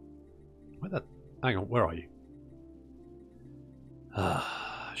 Hang on, where are you?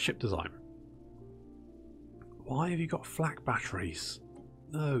 Ship design. Why have you got flak batteries?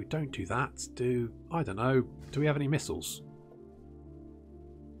 No, don't do that. I don't know. Do we have any missiles?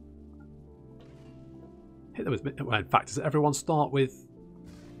 Hit them with. Well, in fact, does everyone start with?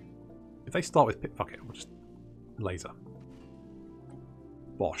 If they start with, fuck it, we'll just laser.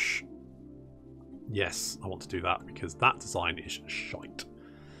 Bosh. Yes, I want to do that because that design is shite.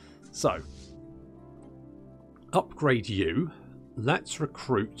 So, upgrade you. Let's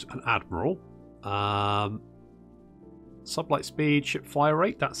recruit an admiral. Sublight speed, ship fire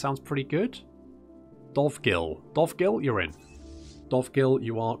rate. That sounds pretty good. Dovgil. Dovgil, you're in. Dovgil,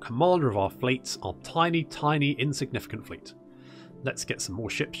 you are commander of our fleet. Our tiny, tiny, insignificant fleet. Let's get some more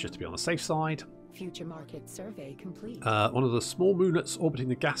ships just to be on the safe side. Future market survey complete. One of the small moonlets orbiting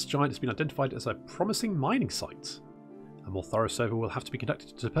the gas giant has been identified as a promising mining site. A more thorough survey will have to be conducted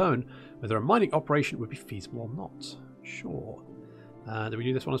to determine whether a mining operation would be feasible or not. Sure. Do we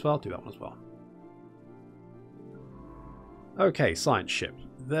do this one as well? Do that one as well. Okay, science ship.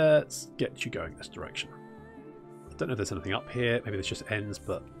 Let's get you going this direction. I don't know if there's anything up here. Maybe this just ends,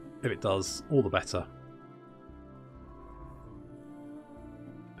 but if it does, all the better.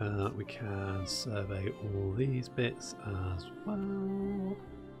 We can survey all these bits as well.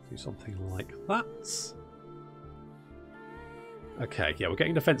 Do something like that. Okay, yeah, we're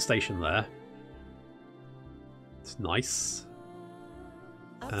getting a defence station there. It's nice.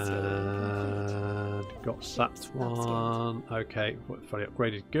 And got that one. Okay, fully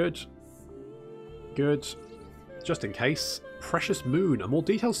upgraded. Good. Good. Just in case. Precious Moon. A more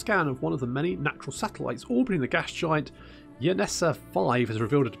detailed scan of one of the many natural satellites orbiting the gas giant Yanessa 5 has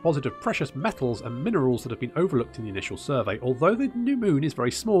revealed a deposit of precious metals and minerals that have been overlooked in the initial survey. Although the new moon is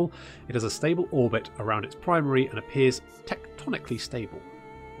very small, it has a stable orbit around its primary and appears tectonically stable.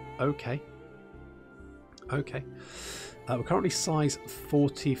 Okay. Okay. We're currently size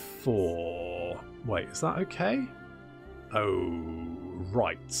 44. Wait, is that okay? Oh,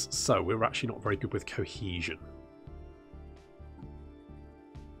 right. So we're actually not very good with cohesion.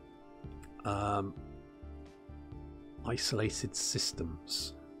 Isolated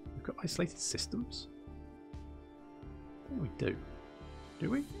systems. We've got isolated systems? I think we do.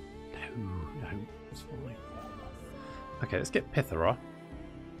 Do we? No, it's fine. Okay, let's get Pithera.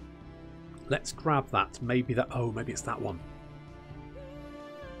 Let's grab that. Maybe that. Oh, maybe it's that one.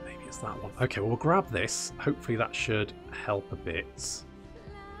 Maybe it's that one. Okay, well, we'll grab this. Hopefully that should help a bit.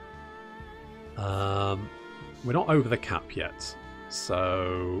 We're not over the cap yet,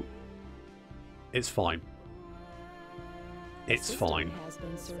 so it's fine. It's fine.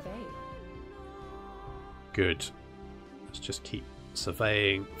 Good. Let's just keep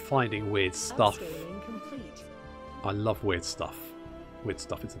surveying, finding weird stuff. I love weird stuff. Weird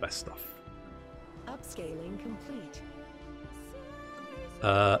stuff is the best stuff. Upscaling complete.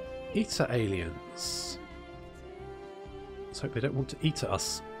 Eater aliens. Let's hope they don't want to eat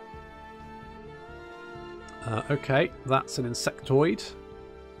us. Okay, that's an insectoid,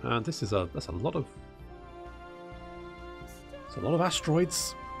 and that's a lot of. It's a lot of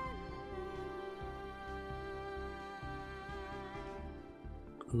asteroids.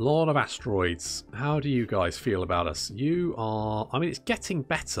 A lot of asteroids. How do you guys feel about us? You are... I mean, it's getting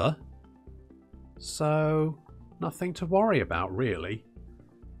better. So, nothing to worry about, really.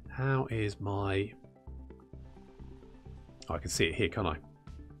 How is my... Oh, I can see it here, can't I?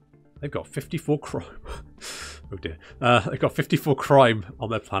 They've got 54 crime. Oh, dear. They've got 54 crime on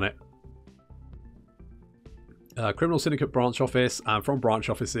their planet. Criminal Syndicate branch office, and from branch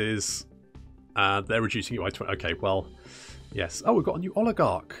offices, and they're reducing it by 20. Okay, well, yes. Oh, we've got a new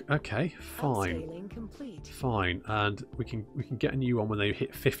oligarch. Okay, fine, fine, and we can get a new one when they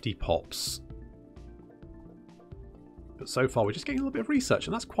hit 50 pops. But so far, we're just getting a little bit of research,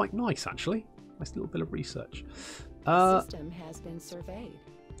 and that's quite nice, actually. Nice little bit of research. The system has been surveyed.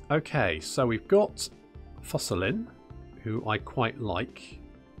 Okay, so we've got Fossilin, who I quite like.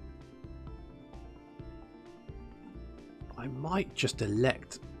 I might just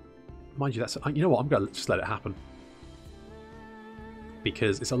elect... Mind you, that's... You know what? I'm going to just let it happen.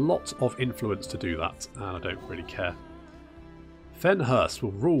 Because it's a lot of influence to do that, and I don't really care. Fenhurst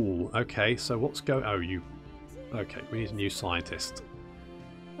will rule. Okay, so what's going... Oh, you... Okay, we need a new scientist.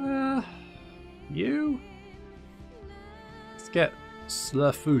 You? Let's get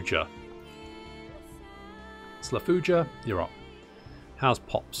Slurfuja. Slurfuja, you're up. How's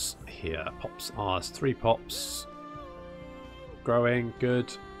Pops here? Pops are 3 Pops. Growing,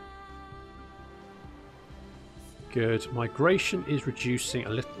 good. Good. Migration is reducing a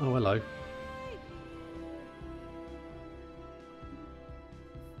little. Oh, hello.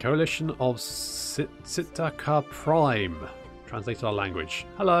 Coalition of Sitaka Prime. Translate our language.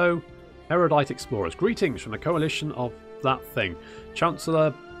 Hello. Erudite explorers. Greetings from the coalition of that thing.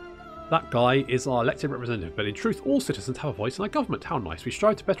 Chancellor, that guy is our elected representative, but in truth all citizens have a voice in our government. How nice. We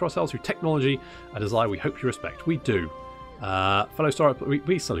strive to better ourselves through technology, a desire we hope you respect. We do. Fellow Star,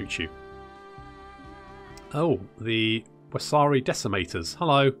 we salute you. Oh, the Wasari Decimators.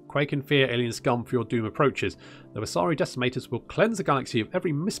 Hello. Quake and fear, alien scum, for your doom approaches. The Wasari Decimators will cleanse the galaxy of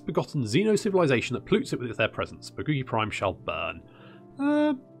every misbegotten Xeno civilization that pollutes it with their presence. Bugaggi Prime shall burn.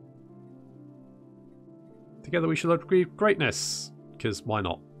 Together we shall achieve greatness. Because why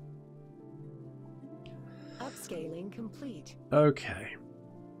not? Upscaling complete. Okay.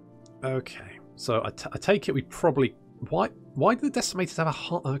 Okay. So I take it we probably Why do the decimators have a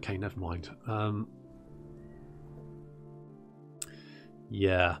heart? Okay, never mind.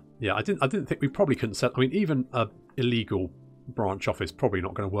 Yeah. I didn't think we probably couldn't set. I mean, even a illegal branch office probably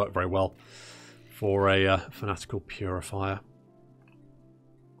not going to work very well for a fanatical purifier.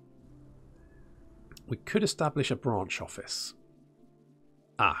 We could establish a branch office.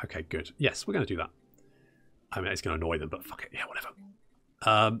 Ah, okay, good. Yes, we're going to do that. I mean, it's going to annoy them, but fuck it. Yeah, whatever.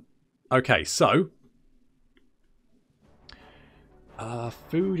 Okay, so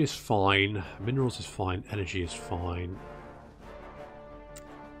food is fine, minerals is fine, energy is fine.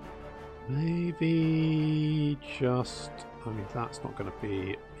 Maybe just, I mean, that's not going to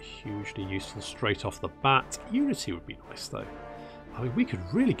be hugely useful straight off the bat. Unity would be nice, though. I mean, we could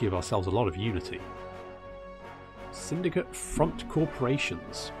really give ourselves a lot of unity. Syndicate front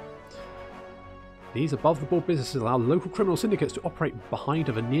corporations. These above-the-board businesses allow local criminal syndicates to operate behind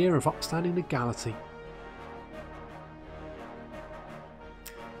a veneer of upstanding legality.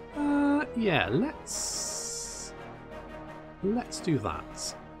 Yeah, let's do that.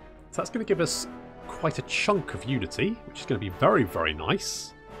 So that's going to give us quite a chunk of unity, which is going to be very, very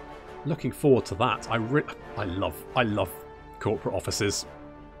nice. Looking forward to that. I love corporate offices,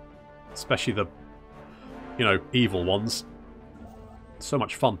 especially the, you know, evil ones. So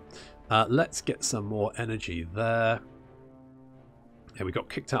much fun. Let's get some more energy there. Yeah, we got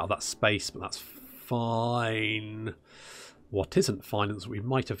kicked out of that space, but that's fine. What isn't fine is that we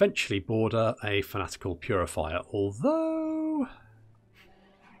might eventually border a fanatical purifier, although...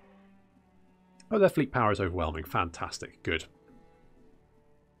 Oh, their fleet power is overwhelming. Fantastic. Good.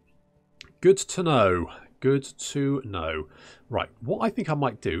 Good to know. Good to know. Right, what I think I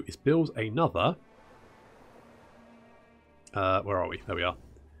might do is build another... where are we? There we are.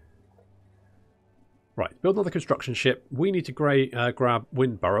 Right, build another construction ship. We need to grab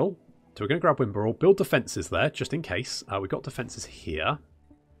Windburrel. So we're going to grab Windburrel, build defences there, just in case. We've got defences here.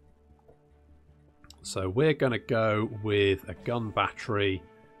 So we're going to go with a gun battery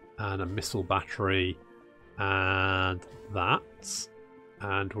and a missile battery and that.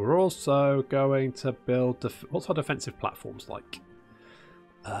 And we're also going to build... what's our defensive platforms like?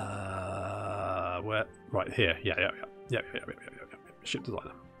 Where? Right, here. Yeah. Ship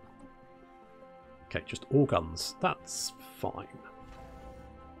designer. Okay, just all guns. That's fine.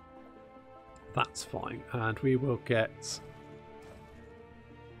 That's fine. And we will get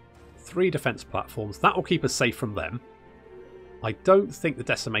 3 defense platforms. That will keep us safe from them. I don't think the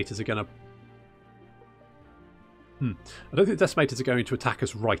decimators are going to... I don't think the decimators are going to attack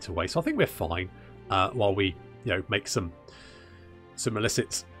us right away. So I think we're fine while we, you know, make some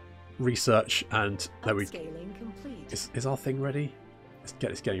illicit research. And there we... Is our thing ready? Let's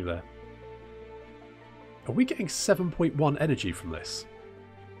get you there. Are we getting 7.1 energy from this?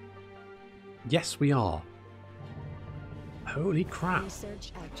 Yes, we are. Holy crap.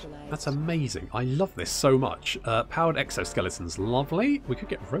 That's amazing. I love this so much. Powered exoskeletons. Lovely. We could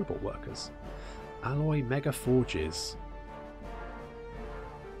get robot workers. Alloy mega forges.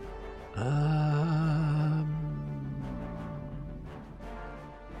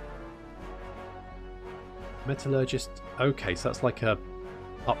 Metallurgist. Okay, so that's like a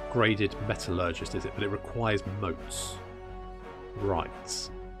upgraded metallurgist, is it? But it requires motes. Right.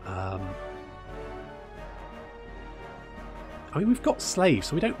 I mean, we've got slaves,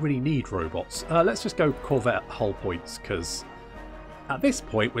 so we don't really need robots. Let's just go Corvette hull points, because at this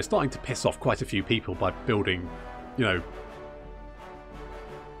point we're starting to piss off quite a few people by building, you know,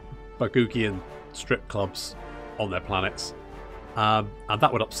 Bugaggi strip clubs on their planets. And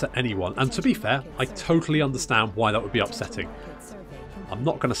that would upset anyone. And to be fair, I totally understand why that would be upsetting. I'm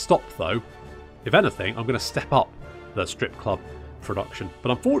not going to stop, though. If anything, I'm going to step up the strip club production.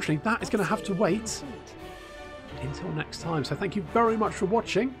 But unfortunately, that is going to have to wait until next time. So thank you very much for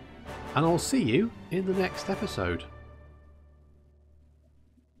watching, and I'll see you in the next episode.